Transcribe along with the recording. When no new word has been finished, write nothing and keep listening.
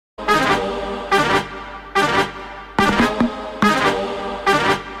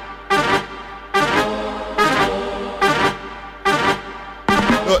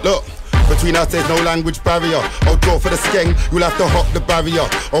Now there's no language barrier. I'll draw for the skeng, you'll have to hop the barrier.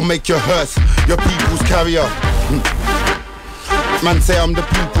 I'll make your hearse, your people's carrier. Man say I'm the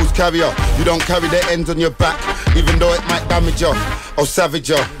people's carrier. You don't carry the ends on your back, even though it might damage you. I'll savage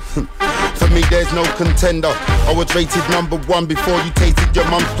you. For me there's no contender. I was rated #1 before you tasted your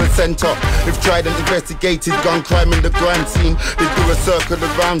mum's placenta. If tried and investigated gun crime in the crime scene, they do a circle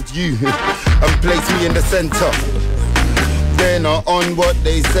around you and place me in the center. They're not on what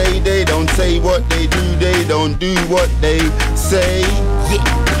they say, they don't say what they do, they don't do what they say.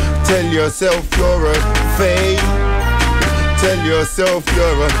 Tell yourself you're a fake. Tell yourself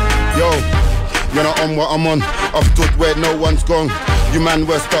you're a yo. You're not on what I'm on. I've stood where no one's gone. You man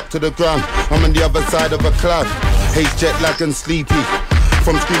were stuck to the ground. I'm on the other side of a cloud. Hate jet lag and sleepy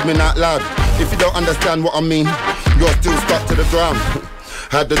from screaming out loud. If you don't understand what I mean, you're still stuck to the ground.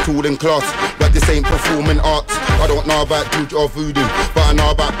 Had the tool in class, but this ain't performing arts. I don't know about juju or voodoo, but I know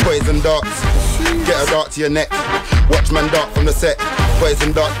about poison darts. Get a dart to your neck, watch man dart from the set.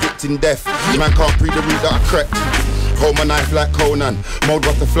 Poison dart dipped in death, man can't breathe the route that I crept. Hold my knife like Conan, mode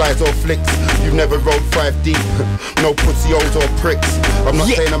butterflies or flicks. You've never rode 5 deep, no pussy holes or pricks. I'm not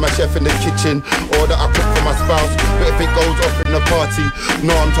saying I'm a chef in the kitchen, or that I cook for my spouse. But if it goes off in the party,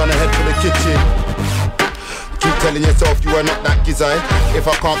 no, I'm trying to head for the kitchen. Keep telling yourself you are not that gizai. If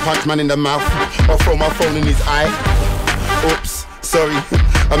I can't punch man in the mouth, I'll throw my phone in his eye. Oops, sorry,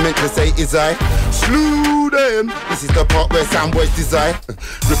 I meant to say is I. Slew them. This is the part where soundboys desire.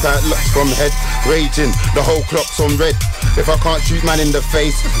 Rip out locks from head, raging, the whole clock's on red. If I can't shoot man in the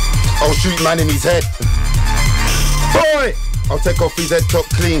face, I'll shoot man in his head. Boy! I'll take off his head top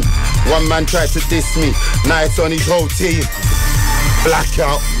clean. One man tried to diss me, now it's on his whole team.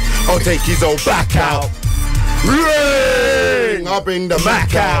 Blackout, I'll take his whole back out. Ring! I'll bring the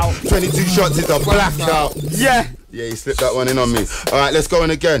Mac out. 22 shots is a blackout. Yeah! Yeah, you slipped that one in on me. Alright, let's go in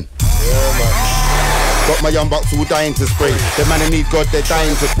again. Yeah, man. Got my young bucks all dying to spray. The man in need God, they're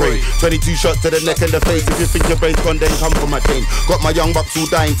dying to pray. 22 shots to the neck and the face. If you think your brain's gone, then come for my chain. Got my young bucks all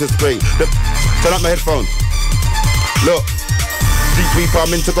dying to spray. Turn up my headphones. Look. Street sweeper,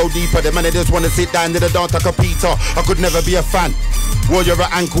 I'm in to go deeper. The man that just wanna sit down to the dance like a Peter. I could never be a fan. Well, you're an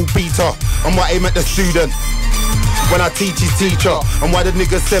ankle beater. And what aim at the student when I teach his teacher. And why the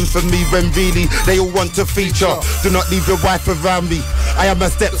niggas send for me when really they all want to feature. Do not leave your wife around me, I am a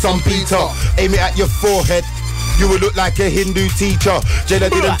stepson beater. Aim it at your forehead, you will look like a Hindu teacher. Jada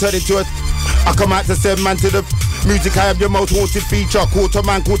didn't turn into a... I come out to send man to the music, I am your most haunted feature. Quarter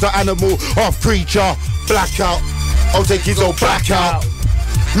man, quarter animal, half creature. Blackout, I'll take his old back out.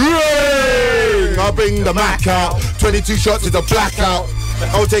 Ring! I'll bring the Mac out. 22 shots is a blackout.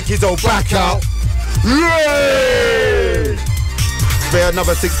 I'll take his old back out. Ring! Spare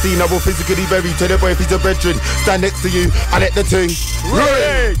another 16, I will physically bury. Tell the boy if he's a brethren, stand next to you, I let the ting.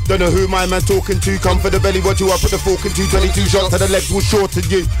 Ring! Don't know who my man's talking to. Come for the belly, what you up, put the fork into. 22 shots to the legs will shorten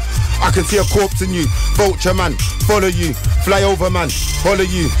you. I can see a corpse in you. Vulture man, follow you. Fly over man, follow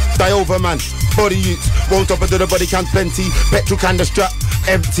you. Die over man, body youths. Won't stop until the body can plenty. Petrol can the strap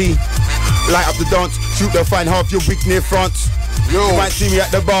empty. Light up the dance, shoot they'll find half your wig near France. Yo. You might see me at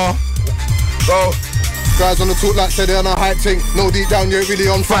the bar. Bro. Guys on the talk like say they're on a hype thing. No, deep down you're really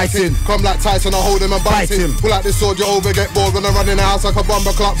on fighting. Come like Tyson, I hold him and bite him. Pull out this sword, you over get bored. When I run in the house like a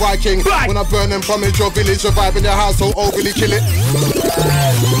bomber clock Viking. When I burn them promise your village, survive in your house, so overly kill it.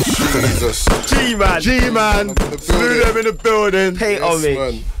 Jesus. G Man. G Man. Slew them in the building. Hate on me.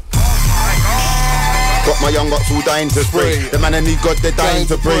 Man. Got my young bucks all dying to spray. The man and need God, they're dying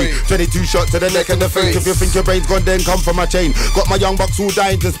to pray. 22 shots to the neck and the face. If you think your brain's gone, then come for my chain. Got my young bucks all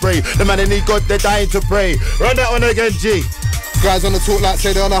dying to spray. The man and need God, they're dying to pray. Run that one again, G. Guys on the talk like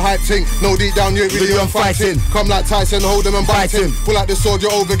say they're on a hype thing. No, deep down you ain't really on fighting. Come like Tyson, hold him and bite him. Pull out the sword,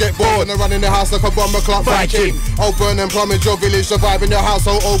 you over get bored. And I run in the house like a bomber clock Viking. I'll burn and plumage your village, survive in your house,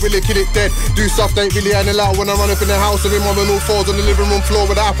 so oh really kill it dead. Do stuff they ain't really ain't allowed. When I run up in the house, every mom on all fours on the living room floor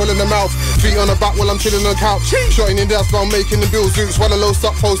with an apple in the mouth. Feet on the back while I'm chilling on the couch. Shotting in the while making the bills roots. While the low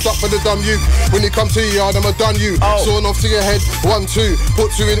stuff post up for the dumb you. When you come to your yard, I'm a done you. Sawn off to your head, 1, 2,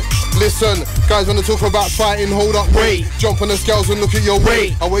 put 2 in. Listen, guys wanna talk about fighting, hold up, wait. Jump on the scales and look at your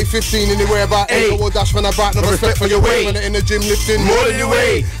weight. I weigh 15 and you weigh about 8. I will dash when I back, no respect for your weight. When in the gym lifting more than you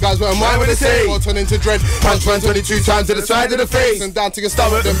weigh. Guys, what am I with the say? Or turn into dread. Punch man 22 times to the side of the face. And down to your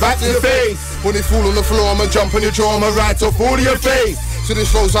stomach, then back to your face. When you fall on the floor, I'ma jump on your jaw, I'ma right off all of your face. So this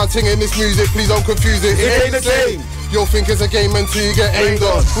flows out ting in this music, please don't confuse it. It ain't the same. You'll think it's a game until you get aimed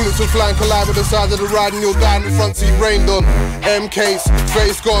on. Bullets will fly and collide with the side of the ride, and you'll die in the front seat rained on. MKs,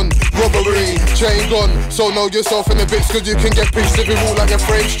 face gone, robbery, chain gone. So know yourself in the bits, cause you can get pitched if you walk like your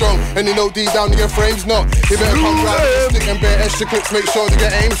frame's strong. And you know deep down your frame's not. You better come round with a stick and bear extra clips, make sure that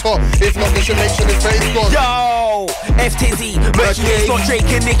your aim's hot. If not, then should make sure the face gone. Yo, FTZ, Merky, it's not Drake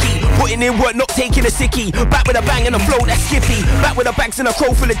and Nicky. Putting in work, not taking a sickie. Back with a bang and a flow that's skippy. Back with a bags and a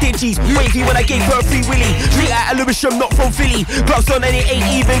crow full of digis. Wavy when I gave her a free willy. Straight out of Lewisham, not from Philly. Gloves on and it ain't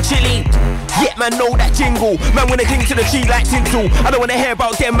even chilly. Yeah, man, know that jingle. Man, wanna cling to the tree like tinsel. I don't wanna hear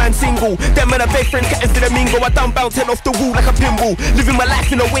about them man single. Them man are best friends, catting for the mingle. I done bouncing off the wall like a pinball. Living my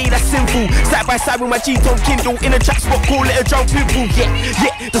life in a way that's simple. Side by side with my G-Tone Kindle. In a trap spot, call it a drum pimple. Yeah,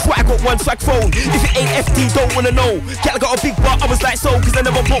 that's why I got one swag phone. If it ain't FT, don't wanna know. Cat, I got a big butt, I was like so. Cause I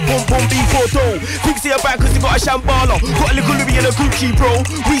never put boom before dough. Think see a bag cause you got a Shambhala. Got a little Louis and a Gucci, bro.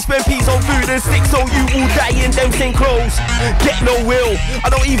 We spend peas on food and sticks, so you will die in them same clothes. Get no will, I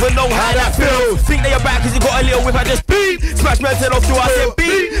don't even know how that feels. Think they are bad cause you got a little whip, I just beep. Smash man 10 off the wheel, I said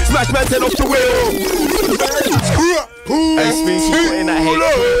beep. Smash man 10 off the wheel. Hey, Speaky, put in that head.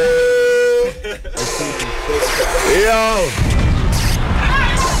 Yo!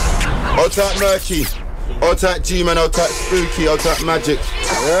 Out that Merky, out that G Man, out that Spooky, out that Magic.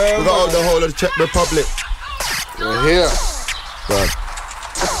 Yeah, we got out the whole of the Czech Republic. We're here. God.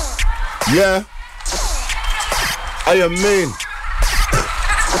 Yeah. I am mean.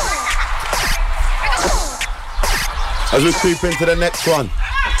 As we creep into the next one.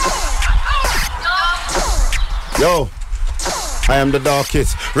 Yo. I am the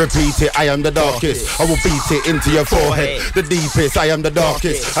darkest, repeat it, I am the darkest. I will beat it into your forehead. The deepest, I am the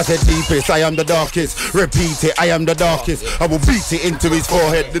darkest. I said deepest, I am the darkest. Repeat it, I am the darkest. I will beat it into his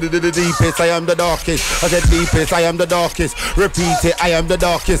forehead. The deepest, I am the darkest. I said deepest, I am the darkest. Repeat it, I am the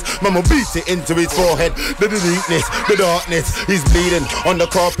darkest. Man will beat it into his forehead. The deepness, the darkness. He's bleeding on the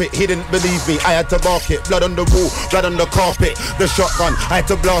carpet. He didn't believe me, I had to bark it. Blood on the wall, blood on the carpet. The shotgun, I had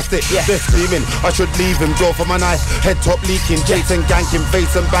to blast it. They're screaming, I should leave him. Draw for my knife, head top leaking. And gank him,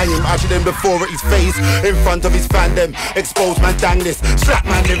 face and bang him. Ushered him before at his face, in front of his fandom. Exposed man dang this, slap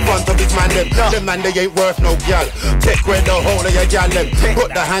man in front of his man them. Them man they ain't worth no gal. Take away the whole of your gal them.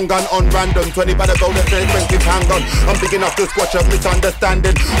 Put the handgun on random. 20 by the gold and expensive handgun. I'm big enough to squash a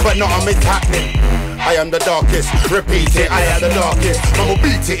misunderstanding, but not a mishappening. I am the darkest, repeat it, I am the darkest. I will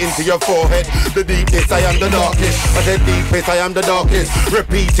beat it into your forehead. The deepest, I am the darkest. I said deepest, I am the darkest.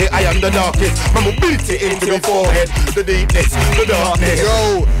 Repeat it, I am the darkest. I will beat it into your forehead. The deepness, the darkness.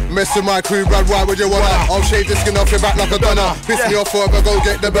 Yo, mess with my crew, Brad, why would you wanna? I'll shave the skin off your back like a gunner. Piss me off forever, go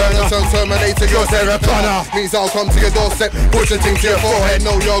get the burner. Turn Terminator, you're Sarah Connor. Means I'll come to your doorstep, push the thing to your forehead.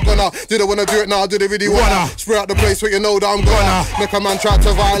 No, you're gonna. Did I wanna do it now? Do they really wanna? Spray out the place where you know that I'm gonna. Make a man try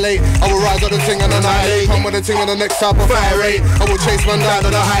to violate. I will rise up the thing and then come with the thing on the next type of fire rate. I will chase man down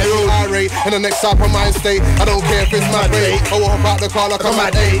on the high road, irate. And the next type of mind state, I don't care if it's mad rate. I will hop out the car like I'm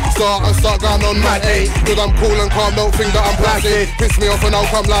mad 8. Start going on mad 8. Cause I'm cool and calm, don't think that I'm plastic. Piss me off and I'll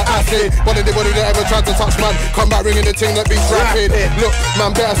come like acid. But anybody that ever tried to touch man, come back ringing the thing that beats rapid. Look,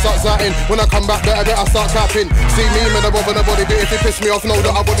 man, better start zatting. When I come back, better start tapping. See me, man, above and the body, but if you piss me off, know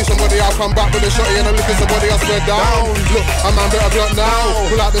that I body somebody, I'll come back with a shotty and I'm looking somebody, I'll spread down. Look, a man better block now.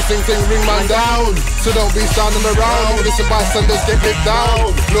 Pull out the thing, ring man down. So don't be standing around. Listen, bystanders get lit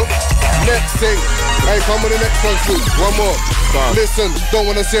down. Look, next thing. Hey, come with the next one, too. One more. Listen, don't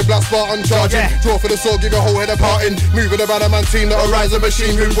wanna see a black Spartan charging. Draw for the sword, give your whole head a parting. Moving about a man team that rise a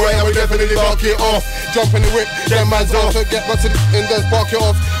machine. Move boy, and we definitely bark it off. Jump in the whip, then man's off. Get back to the end, then bark it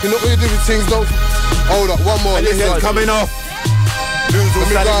off. You know what you do with things, don't. Hold up, one more. Listen, coming off. Let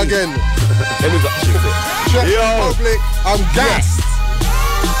me go again. Czech Republic, I'm gassed.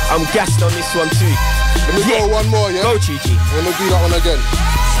 I'm gassed on this one too. Let me go one more, yeah? Go, Chichi. I'm gonna do that one again.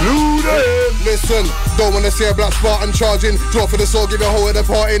 Slew them. Listen, don't wanna see a black Spartan charging. Draw for the sword, give your whole head a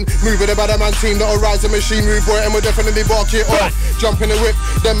parting. Moving about a man team that'll rise a machine. Move boy, and we'll definitely bark it off. Jump in the whip,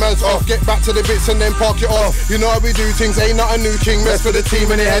 then man's off. Get back to the bits and then park it off. You know how we do things, ain't not a new king. Mess for the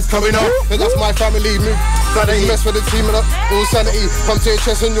team and the head's coming off. And that's my family. Move. Mess for the team and all sanity. Come to your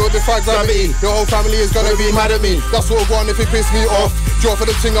chest and you'll defy gravity. Your whole family is gonna be mad at me. That's what I want if it piss me off. Draw for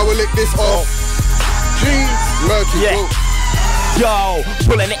the thing, I will lick this off. Jeez, Merky, Yo,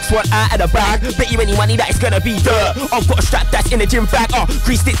 pull the next one out of the bag. Bet you any money that it's gonna be dirt. I've got a strap that's in the gym bag.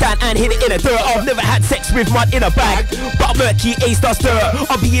 Greased it down and hit it in the dirt. I've never had sex with mud in a bag, but Merky ace does dirt.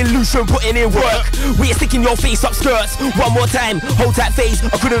 I'll be in Lucian putting in work. We're sticking your face up skirts. One more time, hold tight face.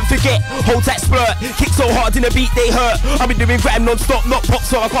 I couldn't forget, hold tight splurt. Kick so hard in the beat they hurt. I've been doing grime non-stop, not pop,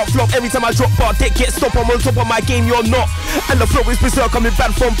 so I can't flop. Every time I drop bar, deck get stop. I'm on top of my game, you're not. And the flow is berserk, I'm in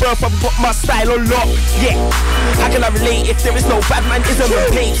bad from birth. I've got my style on lock. Yeah, how can I relate if there is no bad man ism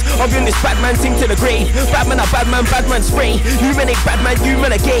and place? I'll be on this bad man sing to the grave. Bad man a bad man spray. You men ain't bad man, you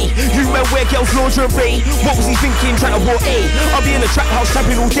men are gay. You men wear girls lingerie. What was he thinking trying to walk A? I'll be in the trap house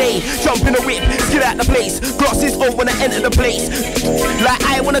trapping all day. Jump in the whip, get out the place. Glasses on when I enter the place. Like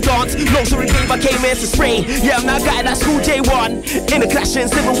I wanna dance, no sorry babe, I came here to spray. Yeah, I'm that guy that school J1. In the clash and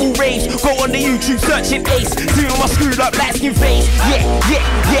several raves. Go on the YouTube searching Ace. See my screwed up light skin face. Yeah,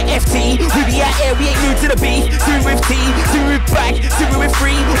 FT. We be out here, we ain't new to the beef. Soon with T, soon with Prague, soon with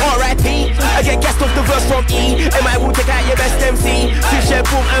free. R.I.P. I get gassed off the verse from E. And I will take out your best MC. Switch your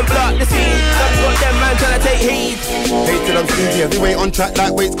boom and block the scene. I've got them man trying to take heat. Hate till I'm studious, we wait on track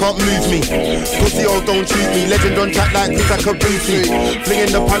like weights can't move me. Pussy old don't shoot me, legend on track like Chris like a Brucey.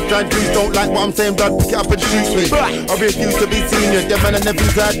 Flinging the punchline, please don't like what I'm saying, blood, pick it up and shoot me. I refuse to be senior, them man and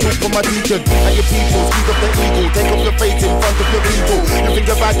nephews I talk for my teachers. And your people, speak of the eagle, take off your face in front of your people. You think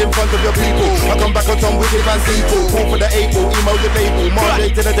you're bad in front of your people. I come back on some wicked man sequel. Call for the able, email your label. Monday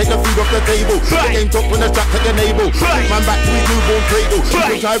till I take the food off the table. The game top when the strap at your navel. Man back to his newborn cradle. You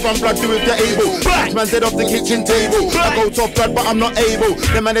can try run blood, do if you're able. Man dead off the kitchen table. I go soft blood but I'm not able.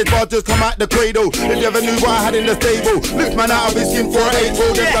 Them man his bars just come out the cradle. If you ever knew what I had in the stable. Lift man out of his skin for an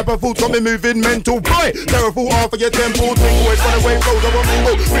 8-ball. Them type of fools got me moving mental. Boy, terrible off of your temple. Twinkle, it's one away flows, I won't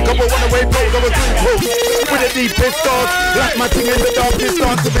mingle. Pick up a one away flows, I was twinkle. With the deepest thoughts, like my thing in the darkest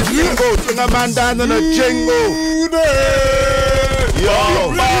dance of his jingle. Swing a man down on a jingle. Yo.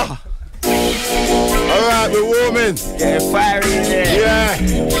 Alright, we're warming. Getting fiery in there. Yeah.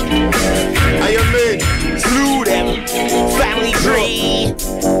 How you mean? Slew them. Family tree.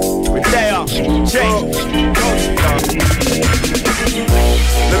 We're there.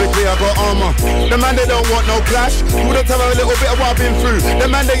 Lyrically I got armor. The man they don't want no clash. You wouldn't tell a little bit of what I've been through. The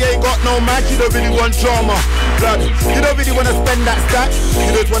man they ain't got no match. You don't really want drama. Blood, you don't really wanna spend that stack.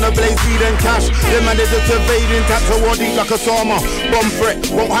 You just wanna blaze weed and cash. The man they just evading tax or war deep like a farmer. Bomb threat,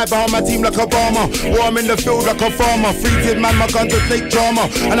 won't hide behind my team like Obama. War I'm in the field like a farmer. Freezing man, my gun to snake drama.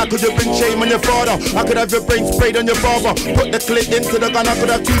 And I could have bring shame on your father. I could have your brain sprayed on your barber. Put the clip into the gun. I could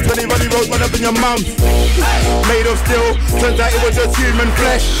have 220 runny roads run up in your mum. Made of steel, turns out it was just human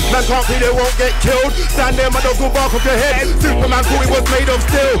flesh. Man can't be, they won't get killed. Stand there, my dog will bark off your head. Superman thought it was made of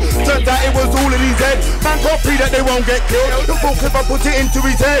steel. Turns out it was all in his head. Man can't be that they won't get killed. The book if I put it into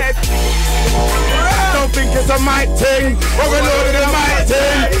his head. Don't think it's a might thing, or a load of the might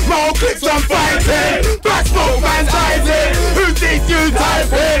thing. More clicks I'm fighting. Black smoke man's hiding. Who think you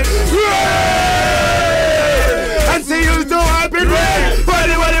typing? And see you still hyping red. For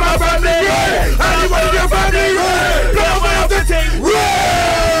anyone in my family, red. Anyone in your family, red. Blow away off the team, red.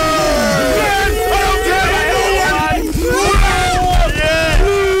 I don't care about no one.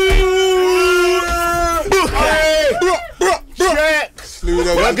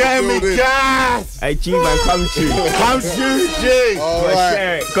 You're getting me gas. Hey G Man, come to. Come to G. Alright.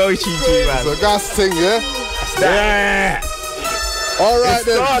 Share it. Go G Man. So gas thing, yeah? Yeah. Alright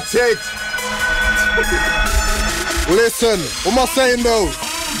then. Started. Listen, what am I saying though?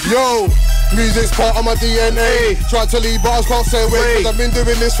 Yo, music's part of my DNA. Tried to leave bars, can't say wait, cause I've been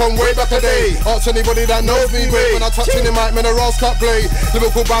doing this from way back a day. Ask anybody that knows me, wait. When I touch in the mic, man, a rasp cut play.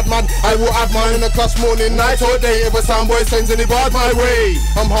 Liverpool bad man, I will have mine in the class morning, night or day. If a soundboy sends any bars my way,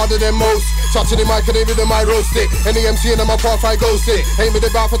 I'm harder than most. Touching the mic and even my roast stick. Any MC in my path I go sick. Ain't been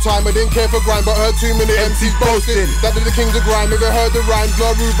about for time, I didn't care for grind, but heard too many MCs boasting. That be the kings of grime, never heard the rhymes.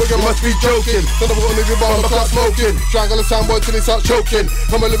 Not rude, but you must be joking. Son of a nigga bar, I start smoking. Strangle a soundboy till he starts choking.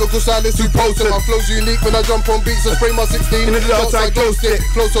 I'm a lyrical stylist who potent. My flow's unique when I jump on beats and spray my 16. In the dark I ghost it.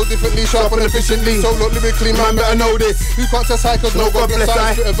 Flow so differently, sharp and efficiently. So look lyrically, man, better know this. You can't test high cause no God bless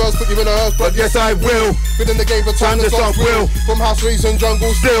I. Spit a verse, put you in a hearse, but yes I will. Been in the game for time, the soft will. From house raised and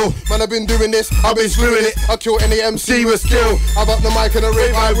jungle still. Man, I've been doing this, I've been screwing it. I kill any MC with skill. I've up the mic and a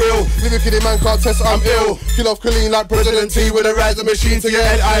rave I will. Lyrically, man can't test, I'm ill. Kill off clean like President T with a rising machine to your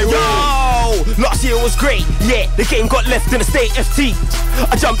head I will. Yo, last year was great. Yeah, the game got left in a state FT.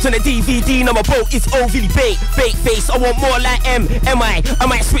 I jumped on a DVD, now my boat is overly bait face. I want more like M.I. I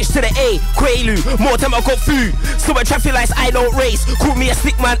might switch to the A, Quaalu. More time I got food, so at traffic lights I don't race. Call me a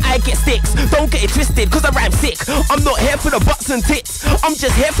stick man, I get sticks. Don't get it twisted, cause I rhyme sick. I'm not here for the butts and tits, I'm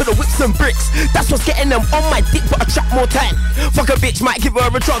just here for the whips and bricks. That's what's getting them on my dick, but I trap more time. Fuck a bitch, might give her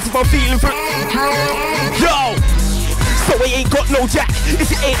a chance if I'm feeling for. Yo! So it ain't got no jack.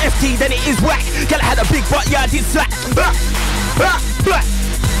 If it ain't FT, then it is whack. Girl, I had a big butt, yeah, I did slack.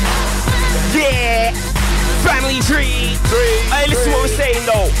 Yeah! Family tree. Hey, listen what we're saying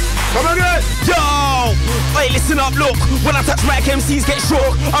though. Come on, good. Yo! Hey, listen up, look. When I touch mic, MCs get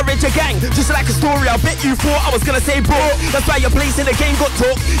shook. I read your gang, just like a story. I bet you thought I was gonna say bro. That's why your place in the game got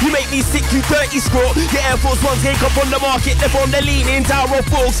talk. You make me sick, you dirty scroll. Your Air Force Ones ain't up on the market. They're from the leaning tower of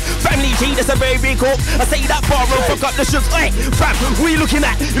folks. Family G, that's a very big hook. I say that bar and fuck up the shoes. Hey, fam, what you looking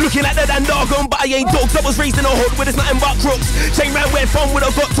at? You looking at the Dandagon, but I ain't dogs. I was raised in a hood where there's nothing but crooks. Chain man where fun with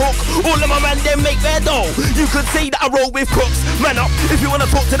a got talk. All of my man, them make their dough. You could say that I roll with crooks. Man up, if you wanna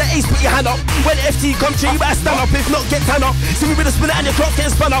talk to the ace, put your hand up. When the FT come true, you better stand up. If not, get tan up. See me with a spinner and your clock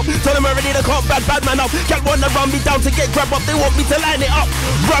getting spun up. Tell them already they can't bad man up. Can't wanna run me down to get grab up. They want me to line it up.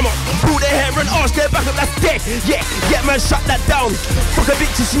 Ram up, pull their hair and arch their back up. That's dead. Yeah, get man, shut that down. Fuck a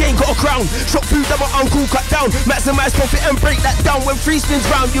bitch if she ain't got a crown. Shot food that my uncle cut down. Maximize profit and break that down. When three spins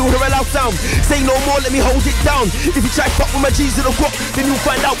round, you'll hear a loud sound. Say no more, let me hold it down. If you try to fuck with my G's in the guap, then you'll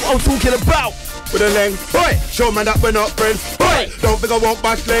find out what I'm talking about. With a length, boy, show man that we're not friends, boy. Don't think I won't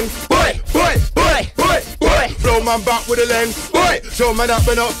bash length, boy. Blow man back with a length, boy. Show man that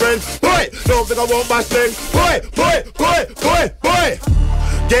we're not friends, boy. Don't think I won't bash length, boy.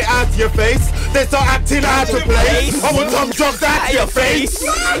 Get out of your face, they start acting out of place. I want some drugs out of your face.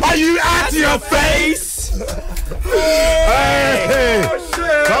 Are you out of your face? Hey,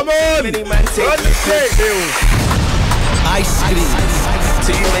 come on. Many man take ice cream.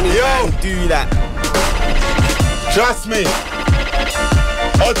 Too many men do that. Trust me.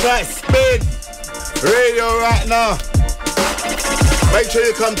 I'll try spin radio right now. Make sure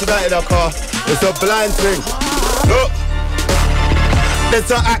you come to that in a car. It's a blind thing. Look. They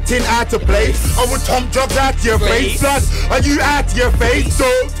start acting out of place. I will pump drugs out of your face. Blood, are you out of your face? So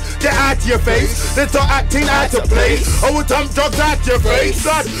get out of your face. They start acting out of place. I will pump drugs out of your face.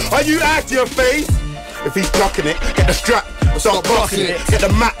 Blood, are you out of your face? If he's blocking it, get the strap, start boxing it. Get the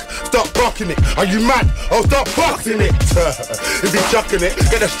Mac, start blocking it. Are you mad? Oh, start boxing it. If he's chucking it,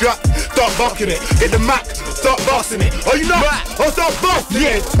 get the strap, start boxing it. Get the Mac, start boxing it. Are you not? Oh, start boxing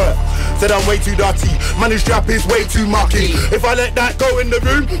it. Said I'm way too dirty, man his strap is way too mucky. If I let that go in the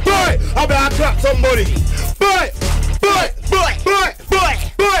room, boy, I better clap somebody. Boy.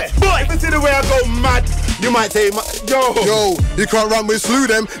 If you see the way I go mad, you might say, yo, you can't run with Slew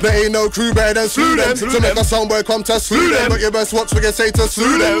them. There ain't no crew better than Slew them. So make a soundboy come to Slew them. But you best watch what you say to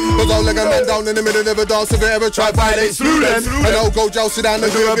Slew them. Cause I'll leg a man down in the middle of a dance if you ever try violate Slew them. And I'll go jousted down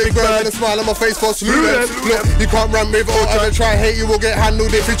and do a big bird and a smile on my face for Slew them. Look, you can't run with or ever try hate, you will get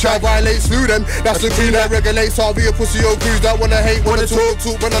handled if you try violate Slew them. That's the crew that regulates. I'll be a pussy old crews that wanna hate, wanna talk,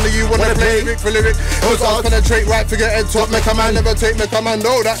 but none of you wanna play lyric for lyric. Cause I'll penetrate right, forget head top. Make a man never take, make a man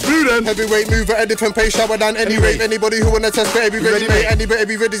know that. Slew them. Heavyweight mover at a different pace, shower down any rate. Anybody who wanna test better be ready, mate. Anybody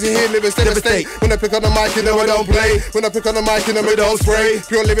be ready to hear lyrics, devastate. When I pick on the mic, you know I don't play. When I pick on the mic, you know I don't spray.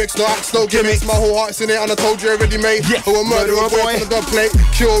 Pure lyrics, no acts, no gimmicks. My whole heart's in it, and I told you already, mate. Who a murderer, boy, on the dub plate.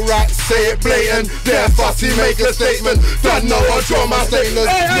 Pure rats, say it blatant. They're fussy, make a statement. Don't know I draw my statement.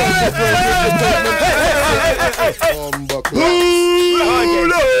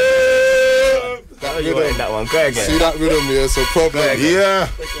 That one, go again. See that rhythm here, it's a problem. Yeah.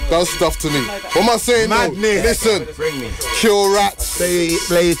 That's stuff to me. What am I saying? Madness. Listen, Pure rats. Say it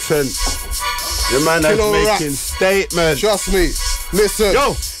blatant. Your man is making statements. Trust me. Listen.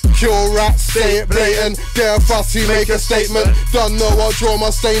 Yo. Pure rats, say it blatant. They're fussy, make a statement. Don't know I'll draw my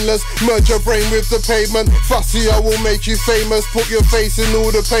stainless. Merge your brain with the pavement. Fussy, I will make you famous. Put your face in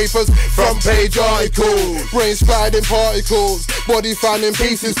all the papers. Front page article. Brain splattered in particles. Body found in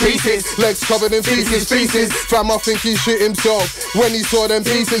pieces. Legs covered in feces. Fam, I think he shit himself. When he saw them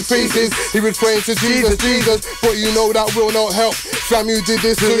pieces. He was praying to Jesus. But you know that will not help. Fam, you did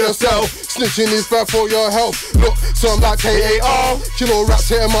this to yourself. Snitching is bad for your health. Look, so I'm like KAR. Kilo rats,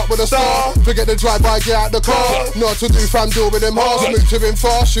 hit him up with a star. Forget the drive-by, get out the car. Not to do fam, deal with them hard. Smooth to him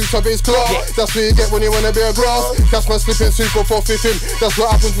fast, shoot up his claw. That's what you get when you wanna be a grass. Catch my slipping super for flipping. That's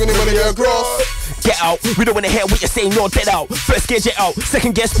what happens when you wanna be a grass. Get out, we don't wanna hear what you're saying, you're dead out. First gear jet out,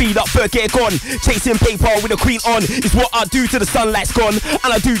 second gear speed up, third gear gone. Chasing paper with a queen on is what I do till the sunlight's gone.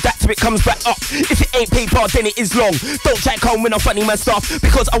 And I do that till it comes back up. If it ain't paper, then it is long. Don't try come when I'm funny man stuff,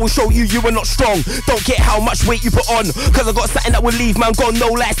 because I will show you you are not strong. Don't get how much weight you put on, cause I got something that will leave man gone. No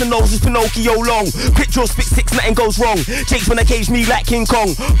lights, the nose is Pinocchio long. Quick draw, spit 6, nothing goes wrong. Jakes when I cage me like King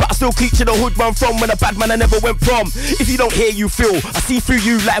Kong, but I still keep to the hood man from. When a bad man I never went from. If you don't hear, you feel. I see through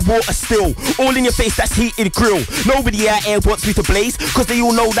you like water still. All in your face, that's heated grill. Nobody out here wants me to blaze, cause they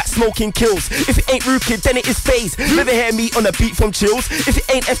all know that smoking kills. If it ain't Rude Kid, then it is Phase. Never hear me on a beat from Chills. If it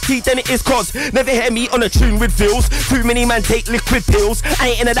ain't FT, then it is Cos. Never hear me on a tune with Vills. Too many man take liquid pills. I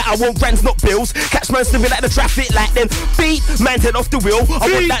ain't into that, I want grands, not bills. Catch man slipping like the traffic light, then beat man turn off the wheel. I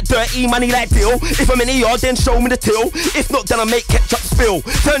want that dirty money like deal. If I'm in the yard, then show me the till. If not, then I make ketchup spill.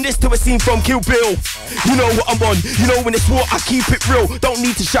 Turn this to a scene from Kill Bill. You know what I'm on, you know when it's war, I keep it real. Don't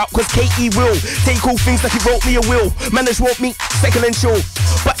need to shout, cause KE will take all things like he wrote me a will. Managers want me, second and sure,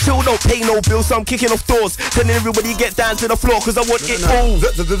 but still don't pay no bills, so I'm kicking off doors. Telling everybody get down to the floor, cause I want it all.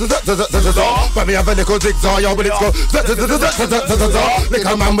 But me have a little zigzag, yo, but it's go. Lick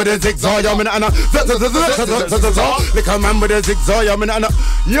a man with a zigzag, yo, man, lick a man with a zigzag, yo, man,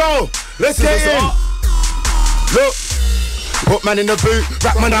 yo, let's get in. Look. Put man in the boot,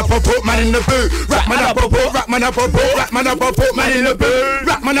 rap man up, put man in the boot, rap man up, put man up, put man up, put man in the boot,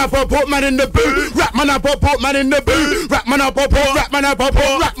 rap man up, put man in the boot, rap man up, put man in the boot, rap man up, put man up,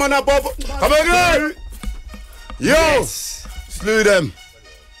 rap man up, come again. Yo, Slew them.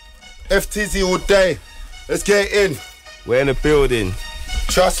 FTZ all day. Let's get in. We're in the building.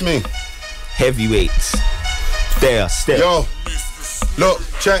 Trust me. Heavyweights. There, step. Yo, look,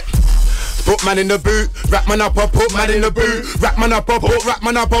 check. Put man in the boot, rap man up, put man in the boot, rap man up, put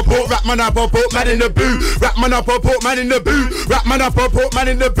man up, rap man up, put man in the boot, rap man up, put man in the boot, rap man up, put man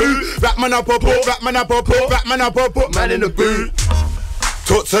in the boot, rap man up, rap man up, rap man up, put man in the boot.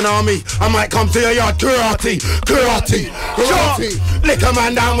 Talk tsunami, I might come to your yard, karate. Lick a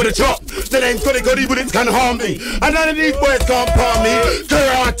man down with a chop. The name's goody bullets can harm me, and none of these boys can't palm me.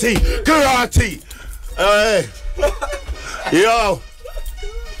 Karate. Hey, yo.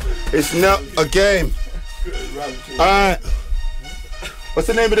 It's not a game. Alright. What's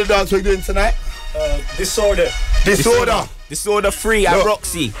the name of the dance we're doing tonight? Disorder 3 at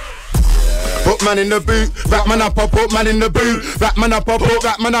Roxy. Put man in the boot, rap man up, put man in the boot, rap man up, put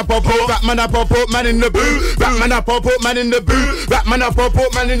man up, rap man up, put man in the boot, rap man up, put man in the boot, rap man up,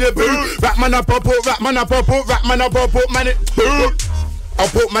 put man in the boot, rap man up, put man up, rap man up, put man in the boot. I'll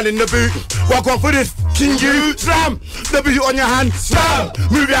put man in the boot. Walk on for this, King you, slam. The boot on your hand, slam.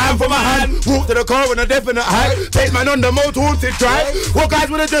 Move your hand from my hand. Walk to the car on a definite height. Take man on the most haunted drive. What guys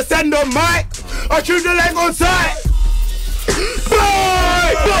wanna descend on mic? I shoot the leg on sight.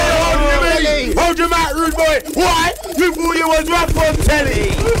 Boy, hold your mic, rude boy. Why? You thought you was rap on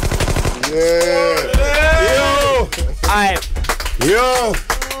telly. Yeah. Yo.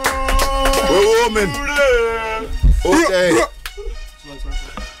 We're warming. Okay.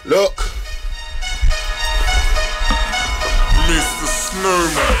 Look. Mr.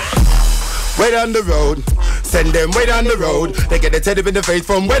 Snowman. Way down the road. Send them way down the road. They get the teddy in the face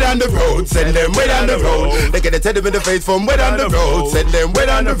from way down the road. Send them way down the road. They get the teddy in the face from way down the road. Send them way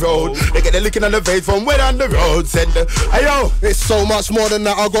down the road. They get the licking on the face from way down the road. Send them. Ayo, it's so much more than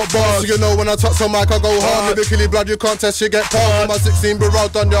that. I got bars. So you know when I touch the mic, I go hard. Lyrically blood, you can't test, you get paused. My 16 barrel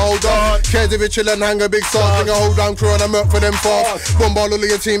done, you hold on. Cares if you chill and hang a big sauce. Bring a whole down crew and I murk for them fast. One ball of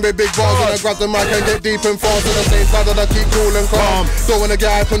your team, big bars. When I grab the mic and get deep and fast. At the same time that I keep cool and calm. Don't wanna get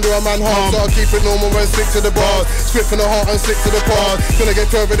hype and do a man harm. So I keep it normal and stick to the bars. Spit from the heart and stick to the past. Gonna get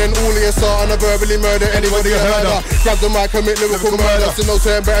curved and all of your start. And I verbally murder anybody you heard of. Grab the mic, commit lyrical murder. So no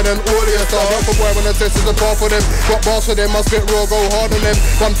turn better than all of your stars. Rock for boy when I test is a bar for them. Got bars for them, I spit raw, go hard on them.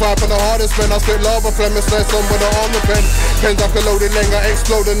 1-5 from the hardest pen. I spit lava flame and slice on with the arm of pen. Pens up a loaded leng, I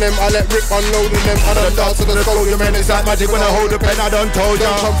explode on them. I let rip unloading them. I don't dance to the soldier man. It's like magic when I hold the pen, I done told ya.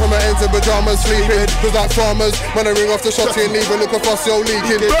 Don't come from my ends in pajamas sleeping. Cause like farmers, when I ring off the shots and leave a look across your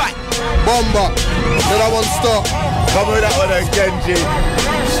leaking. Bomber, then I won't stop. Come with that one again, G.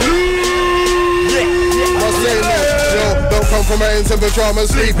 Yo, don't come from my ends and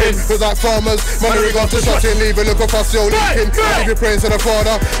pajamas, sleeping. Was like farmers, money we got to shot in, leave a look across your leaking. I give you praise to the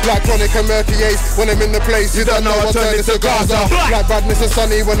Father, like Chronik and Merky ace. When I'm in the place, you don't know I turn this to Gaza. Like badness and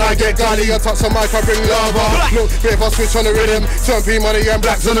sunny, when I get gully, I touch the mic, I bring lava. Look, if I switch on the rhythm, turn P money and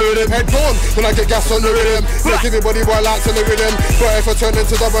blacks on the rhythm. Head gone, when I get gas on the rhythm. Make everybody white lights on the rhythm. But if I turn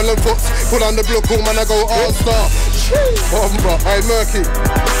into double and foots, put on the blue cool man, I go all-star. Bomba, hey Merky.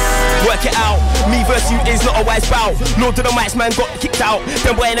 Work it out, me versus you is not a wise bout. Nor do the mics man got kicked out.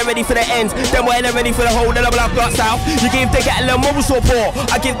 Them boy ain't ready for the end, them boy ain't ready for the whole level of blocks out. You gave they get a little moral support,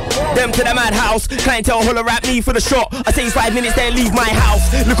 I give them to the madhouse. Clientele holler at me for the shot, I say 5 minutes then leave my house.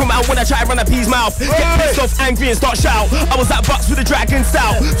 Look at my when I try to run a pea's mouth. Get pissed off, angry and start shout. I was at Bucks with a dragon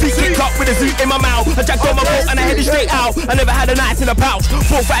style, feet kicked up with a zoot in my mouth. I jacked on my boat and I headed straight out. I never had a night in a pouch,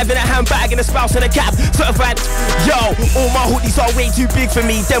 4-5 in a handbag and a spouse in a cap. Certified, yo, all my hoodies are way too big for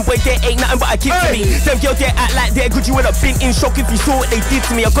me. Them boy they ain't nothing but a kid to me. Them girls they act like they're good, you would have been in shock if you saw what they did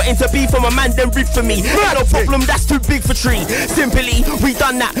to me. I got into beef from a man, then ripped for me. Ain't no problem, that's too big for tree. Simply, we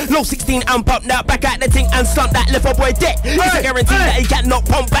done that. Low 16 and pump that, back at the thing and slump that. Left a boy dead. It's a guarantee that he cannot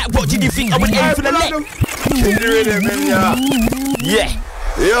pump back. What did you think I would aim for the leg? Yeah.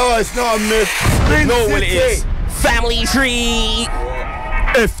 Yo, it's not a myth. You know what it is. Family tree.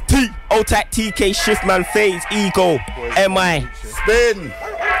 FT. OTAC TK Shiftman Phase Ego MI Spin.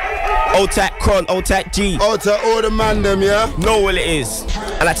 OTAC Chron, OTAC G. OTAC all the man them, yeah? Know what it is.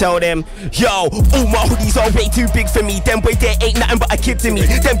 And I tell them, yo, all my hoodies are way too big for me. Them boy there ain't nothing but a kid to me.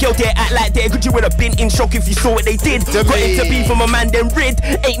 Them girl there act like they're good, you would have been in shock if you saw what they did. Got into beef from a man, then rid.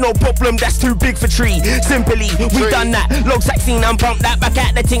 Ain't no problem, that's too big for tree. Simply, we done that. Log saxine and pump that, back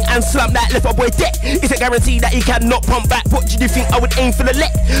at the thing and slump that. Left a boy dead. It's a guarantee that he cannot pump back. What did you think I would aim for the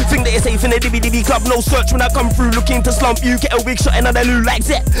leg? Think that you're safe in the dibby club, no search when I come through looking to slump you. Get a wig shot and I loo like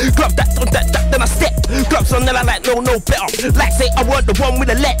that. Club that, then I step. Gloves on, then I like no better. Like say I want the one with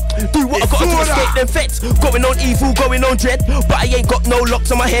a let. Do what I gotta do, escape them feds. Going on evil, going on dread. But I ain't got no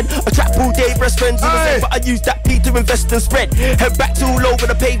locks on my head. I trap all day, breast friends in the bed, but I use that P to invest and spread. Head backs all over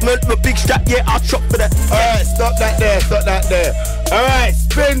the pavement with a big strap, yeah, I'll chop for that. Alright, stop that there, stop that there. Alright,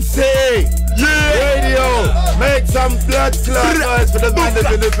 Spin City. Yeah. Radio. Make some blood clot noise for the man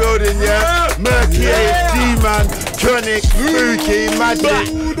that's in the building, yeah? Merky, G Man, Chronik, Spooky, Magic,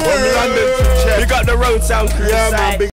 from London to Czech. We got the road sound crew. Yeah, man.